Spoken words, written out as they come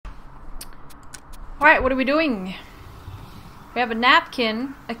Alright, what are we doing? We have a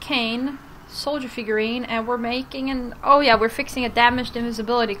napkin, a cane, soldier figurine, and we're making an... Oh yeah, we're fixing a damaged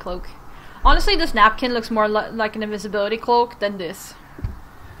invisibility cloak. Honestly, this napkin looks more like an invisibility cloak than this.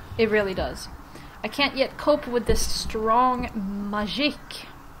 It really does. I can't yet cope with this strong magic.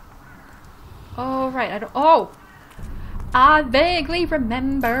 Oh, right, I don't... Oh! I vaguely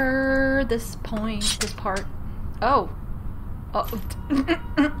remember this point, this part. Oh.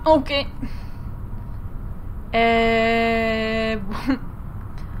 Okay.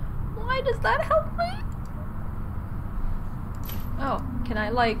 Why does that help me? Oh, can I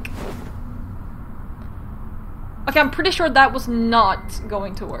like... Okay, I'm pretty sure that was not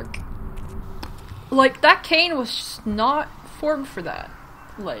going to work. Like, that cane was just not formed for that.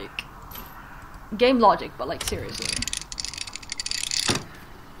 Like, game logic, but like, seriously.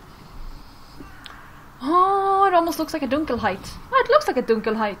 Oh, it almost looks like a Dunkelheit. Oh, it looks like a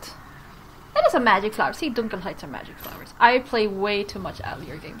Dunkelheit. That is a magic flower. See, Dunkelheits are magic flowers. I play way too much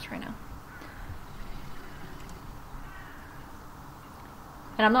Allier games right now.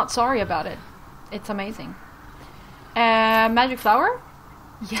 And I'm not sorry about it. It's amazing. Magic flower?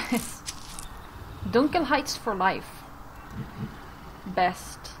 Yes. Dunkelheits for life.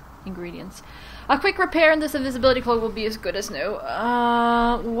 Best ingredients. A quick repair in this invisibility cloak will be as good as new.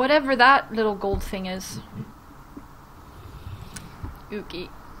 Whatever that little gold thing is. Ookie.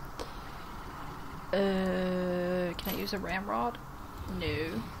 Can I use a ramrod?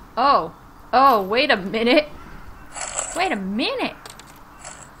 No. Oh. Oh, wait a minute. Wait a minute.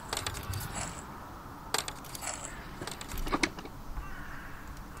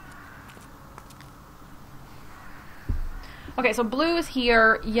 Okay, so blue is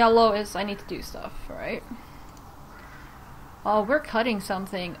here, yellow is I need to do stuff, right? Oh, we're cutting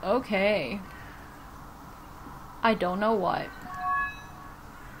something. Okay. I don't know what.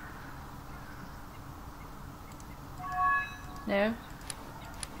 No?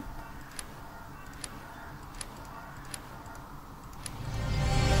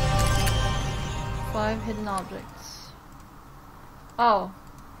 Five hidden objects. Oh.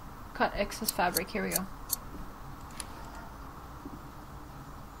 Cut excess fabric. Here we go.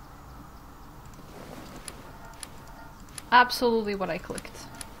 Absolutely what I clicked.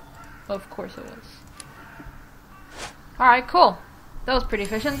 Of course it was. Alright, cool. That was pretty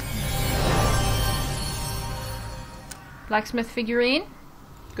efficient. Blacksmith figurine.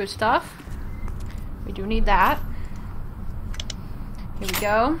 Good stuff. We do need that. Here we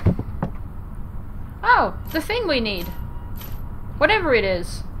go. Oh, the thing we need. Whatever it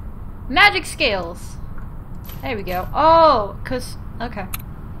is. Magic scales. There we go. Oh, cause... Okay.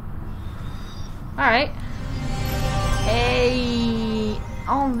 Alright. Hey!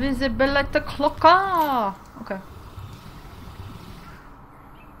 Invisibility cloak. Okay.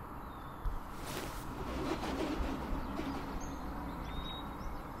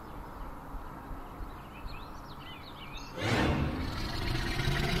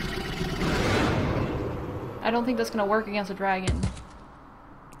 I don't think that's gonna work against a dragon.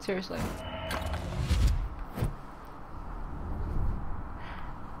 Seriously.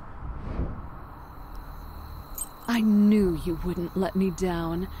 I knew you wouldn't let me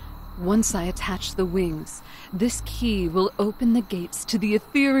down. Once I attach the wings, this key will open the gates to the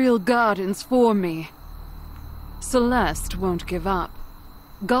Ethereal Gardens for me. Celeste won't give up.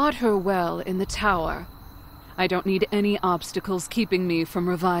 Guard her well in the tower. I don't need any obstacles keeping me from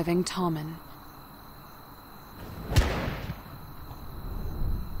reviving Tommen.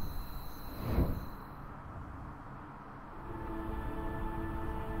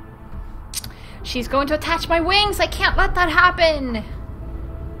 She's going to attach my wings! I can't let that happen!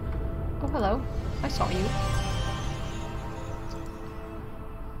 Oh, hello. I saw you.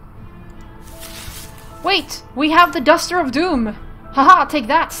 Wait! We have the Duster of Doom! Haha, take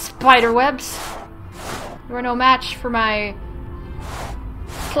that, spiderwebs! You are no match for my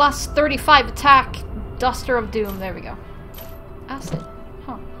plus 35 attack Duster of Doom. There we go. Acid.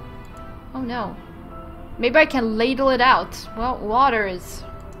 Huh. Oh no. Maybe I can ladle it out. Well, water is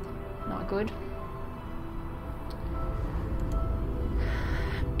not good.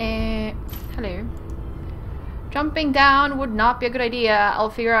 Hello. Jumping down would not be a good idea. I'll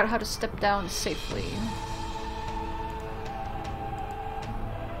figure out how to step down safely.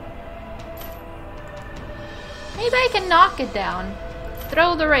 Maybe I can knock it down.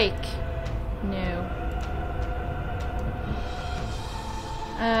 Throw the rake. No.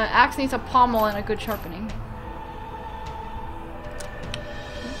 Axe needs a pommel and a good sharpening.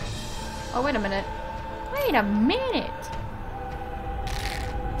 Oh, wait a minute. Wait a minute!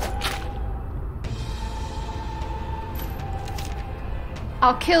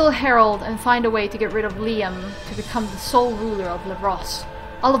 I'll kill Harold and find a way to get rid of Liam to become the sole ruler of Levros.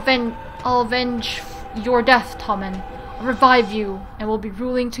 I'll avenge your death, Tommen. I'll revive you, and we'll be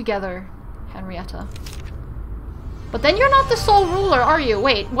ruling together, Henrietta. But then you're not the sole ruler, are you?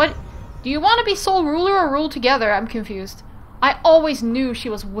 Wait, what? Do you want to be sole ruler or rule together? I'm confused. I always knew she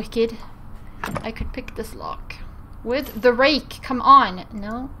was wicked. I could pick this lock. With the rake, come on.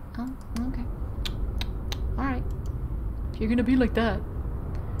 No? Oh, okay. Alright. If you're gonna be like that.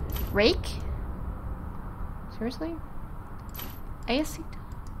 Rake? Seriously? ASC?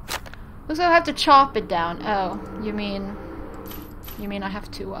 Looks like I have to chop it down. Oh, you mean I have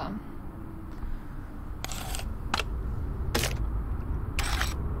to, I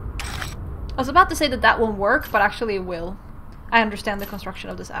was about to say that that won't work, but actually it will. I understand the construction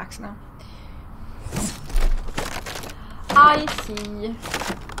of this axe now. I see.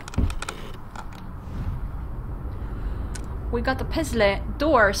 We got the puzzle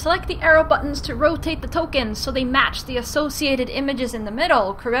door. Select the arrow buttons to rotate the tokens so they match the associated images in the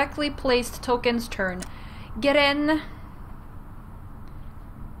middle. Correctly placed tokens turn. Get in.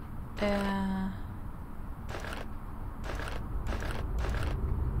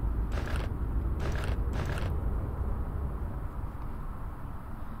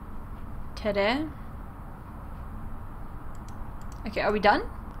 Today. Okay, are we done?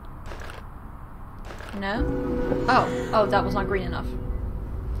 No? Oh, that was not green enough.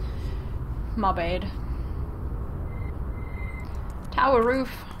 My bad. Tower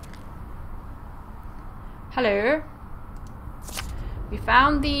roof. Hello. We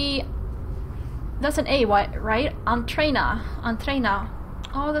found the... That's an A, right? Antrena.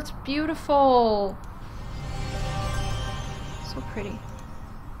 Oh, that's beautiful. So pretty.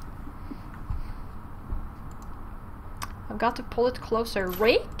 I've got to pull it closer.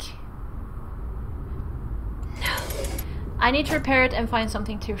 Rake? No. I need to repair it and find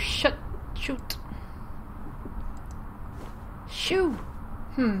something to shoot. Shoo!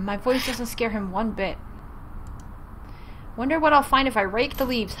 My voice doesn't scare him one bit. Wonder what I'll find if I rake the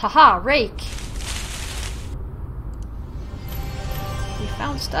leaves. Haha, rake! We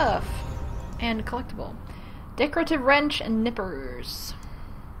found stuff. And collectible. Decorative wrench and nippers.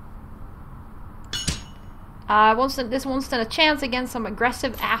 This won't stand a chance against some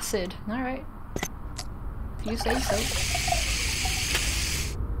aggressive acid. Alright. If you say so.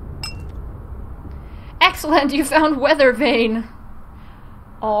 Excellent, you found weather vane.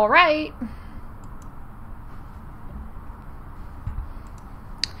 Alright.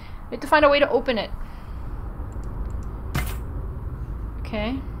 We have to find a way to open it.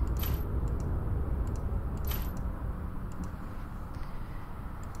 Okay.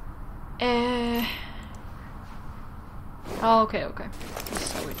 Oh, okay.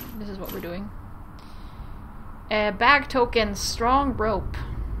 This is what we're doing. Bag tokens, strong rope.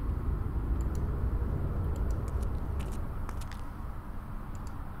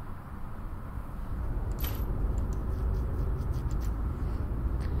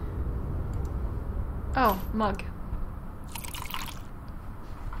 Oh, mug.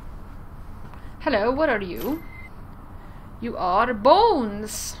 Hello, what are you? You are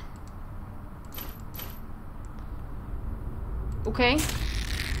bones! Okay.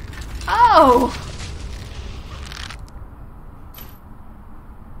 Oh!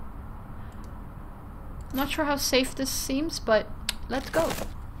 Not sure how safe this seems, but let's go.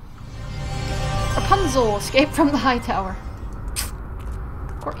 Rapunzel, escape from the high tower.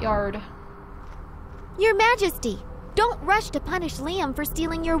 Courtyard. Your Majesty, don't rush to punish Liam for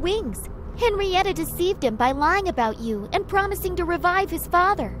stealing your wings. Henrietta deceived him by lying about you and promising to revive his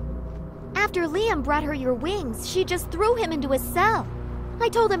father. After Liam brought her your wings, she just threw him into a cell. I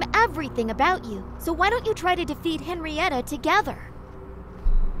told him everything about you, so why don't you try to defeat Henrietta together?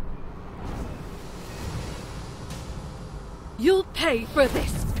 You'll pay for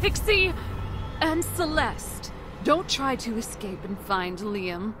this, Pixie! And Celeste, don't try to escape and find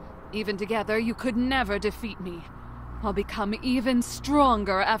Liam. Even together, you could never defeat me. I'll become even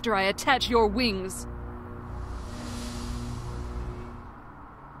stronger after I attach your wings.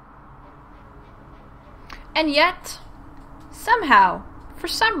 And yet, somehow, for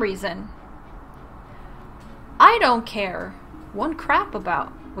some reason, I don't care one crap about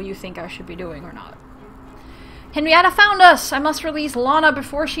what you think I should be doing or not. Henrietta found us! I must release Lana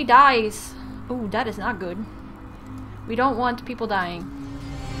before she dies. Ooh, that is not good. We don't want people dying.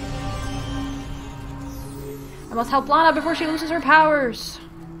 I must help Lana before she loses her powers.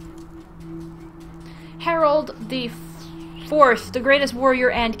 Harold the Fourth, the greatest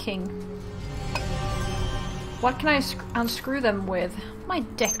warrior and king. What can I unscrew them with? My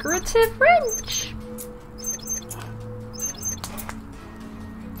decorative wrench!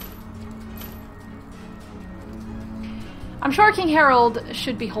 I'm sure King Harold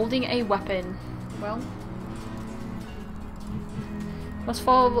should be holding a weapon. Well, must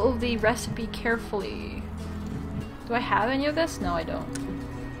follow the recipe carefully. Do I have any of this? No, I don't.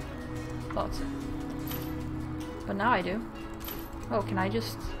 Thought so. But now I do. Oh, can I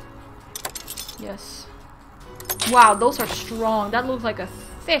just... Yes. Wow, those are strong. That looks like a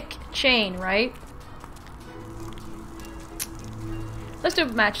thick chain, right? Let's do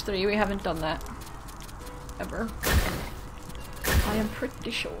match 3. We haven't done that. Ever. I am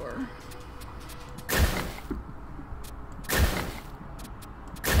pretty sure.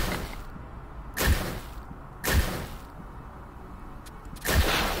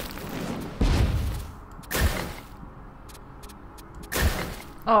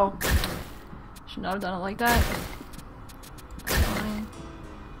 Oh. Should not have done it like that. That's fine.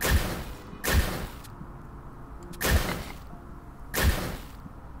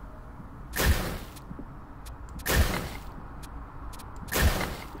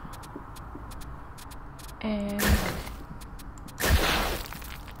 And...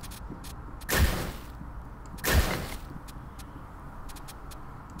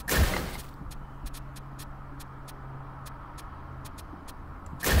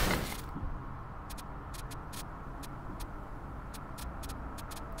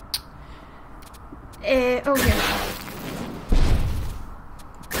 oh yeah.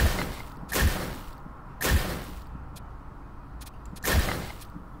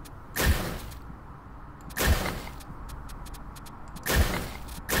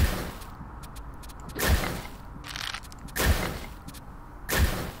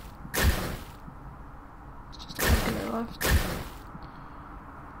 It's just a little bit left.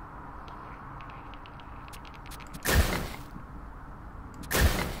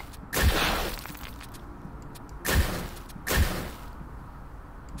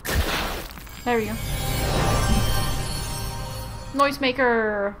 There we go.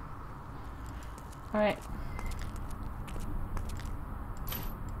 Noisemaker! Alright.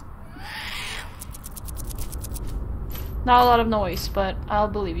 Not a lot of noise, but I'll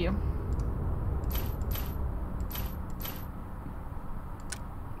believe you.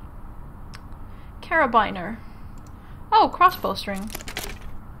 Carabiner. Oh, crossbow string.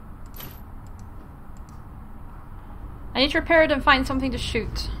 I need to repair it and find something to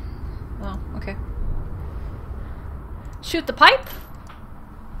shoot. Oh, okay. Shoot the pipe?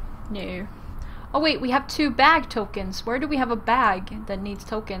 No. Oh wait, we have 2 bag tokens. Where do we have a bag that needs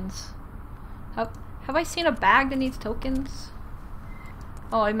tokens? Have I seen a bag that needs tokens?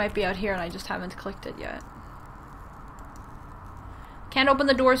 Oh, it might be out here and I just haven't clicked it yet. Can't open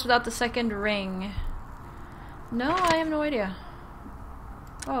the doors without the second ring. No, I have no idea.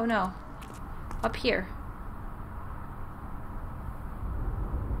 Oh no. Up here.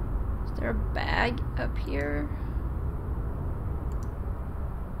 Is there a bag up here?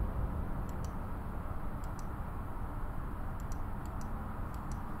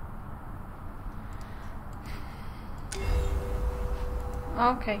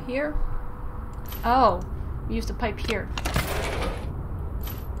 Okay, here. Oh, we used the pipe here.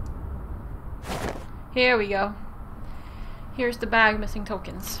 Here we go. Here's the bag missing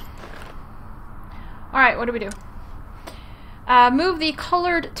tokens. Alright, what do we do? Move the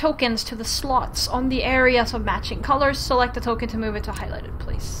colored tokens to the slots on the areas of matching colors. Select the token to move it to a highlighted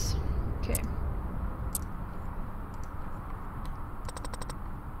place. Okay.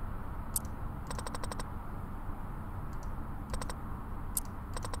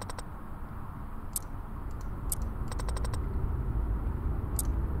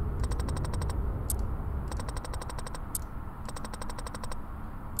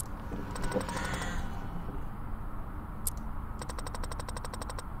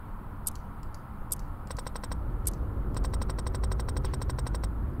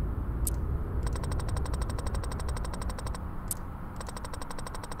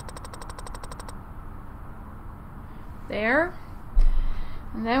 There.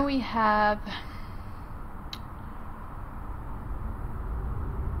 And then we have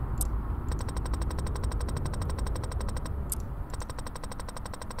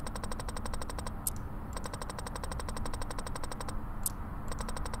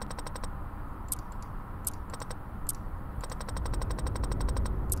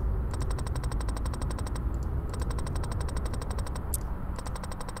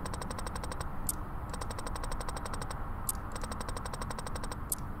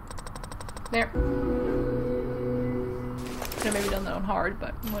there. Could have maybe done that on hard,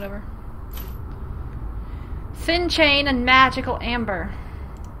 but whatever. Thin chain and magical amber.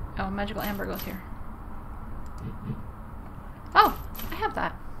 Oh, magical amber goes here. Oh, I have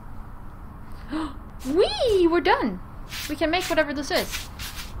that. Whee! We're done. We can make whatever this is.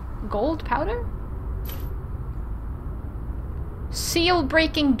 Gold powder? Seal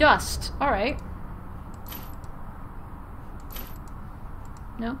breaking dust. Alright.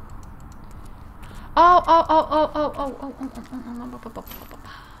 No?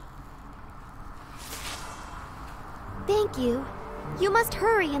 Thank you. You must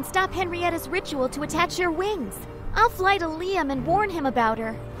hurry and stop Henrietta's ritual to attach your wings. I'll fly to Liam and warn him about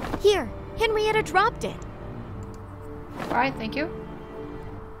her. Here, Henrietta dropped it. Alright, thank you.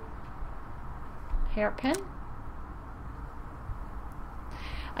 Hairpin.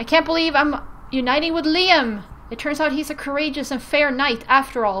 I can't believe I'm uniting with Liam. It turns out he's a courageous and fair knight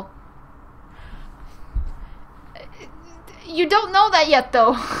after all. You don't know that yet,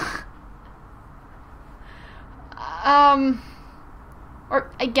 though.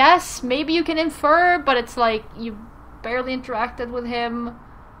 Or I guess maybe you can infer, but it's like you barely interacted with him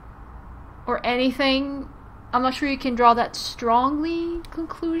or anything. I'm not sure you can draw that strongly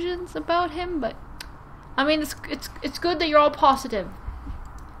conclusions about him, but I mean it's good that you're all positive.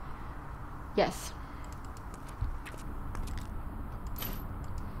 Yes.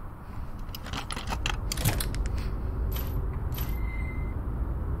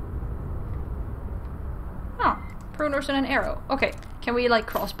 Oh, pruners and an arrow. Okay, can we like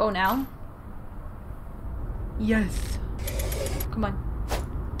crossbow now? Yes. Come on.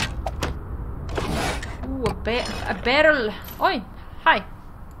 Ooh, a barrel. Oi, hi.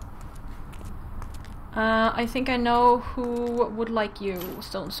 I think I know who would like you.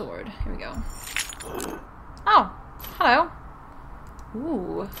 Stone sword. Here we go. Oh, hello.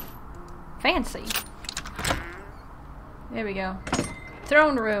 Ooh, fancy. There we go.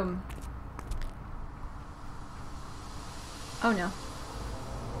 Throne room. Oh no.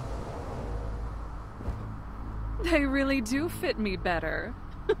 They really do fit me better.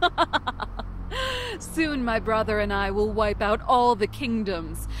 Soon my brother and I will wipe out all the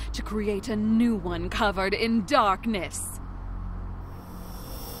kingdoms to create a new one covered in darkness.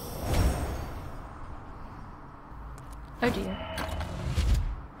 Oh dear.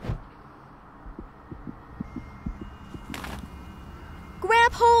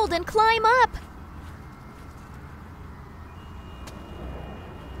 Grab hold and climb up.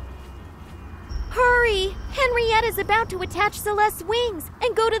 Hurry! Henrietta's about to attach Celeste's wings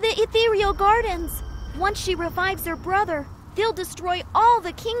and go to the Ethereal Gardens. Once she revives her brother, they'll destroy all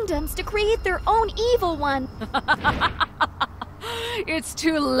the kingdoms to create their own evil one. It's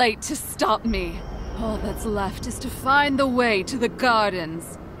too late to stop me. All that's left is to find the way to the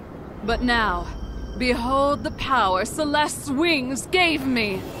gardens. But now, behold the power Celeste's wings gave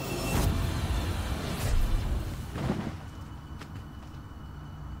me.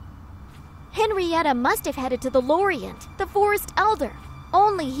 Henrietta must have headed to the Lorient, the Forest Elder.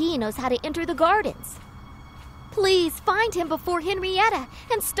 Only he knows how to enter the gardens. Please find him before Henrietta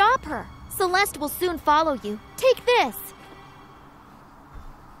and stop her. Celeste will soon follow you. Take this.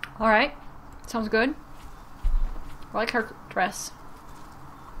 Alright. Sounds good. I like her dress.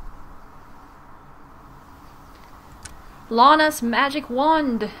 Lana's magic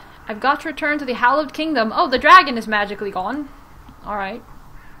wand. I've got to return to the Hallowed Kingdom. Oh, the dragon is magically gone. Alright.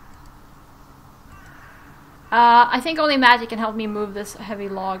 I think only magic can help me move this heavy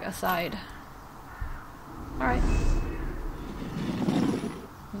log aside. Alright.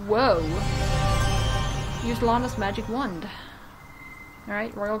 Whoa. Use Lana's magic wand.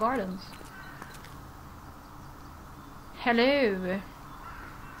 Alright, Royal Gardens. Hello.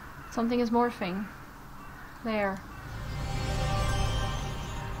 Something is morphing. There.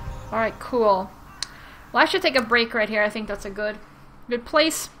 Alright, cool. Well, I should take a break right here. I think that's a good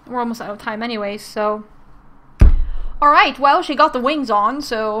place. We're almost out of time anyway, so... Alright, well, she got the wings on,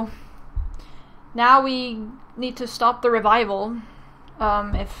 so... Now we need to stop the revival.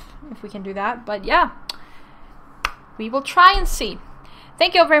 If we can do that. But yeah. We will try and see.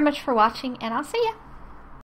 Thank you all very much for watching, and I'll see ya.